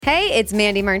Hey, it's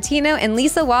Mandy Martino and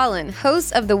Lisa Wallen,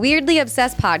 hosts of the Weirdly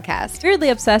Obsessed podcast. Weirdly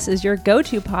Obsessed is your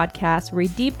go-to podcast where we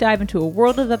deep dive into a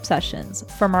world of obsessions,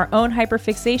 from our own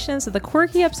hyperfixations to the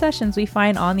quirky obsessions we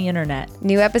find on the internet.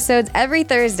 New episodes every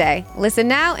Thursday. Listen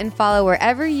now and follow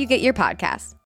wherever you get your podcasts.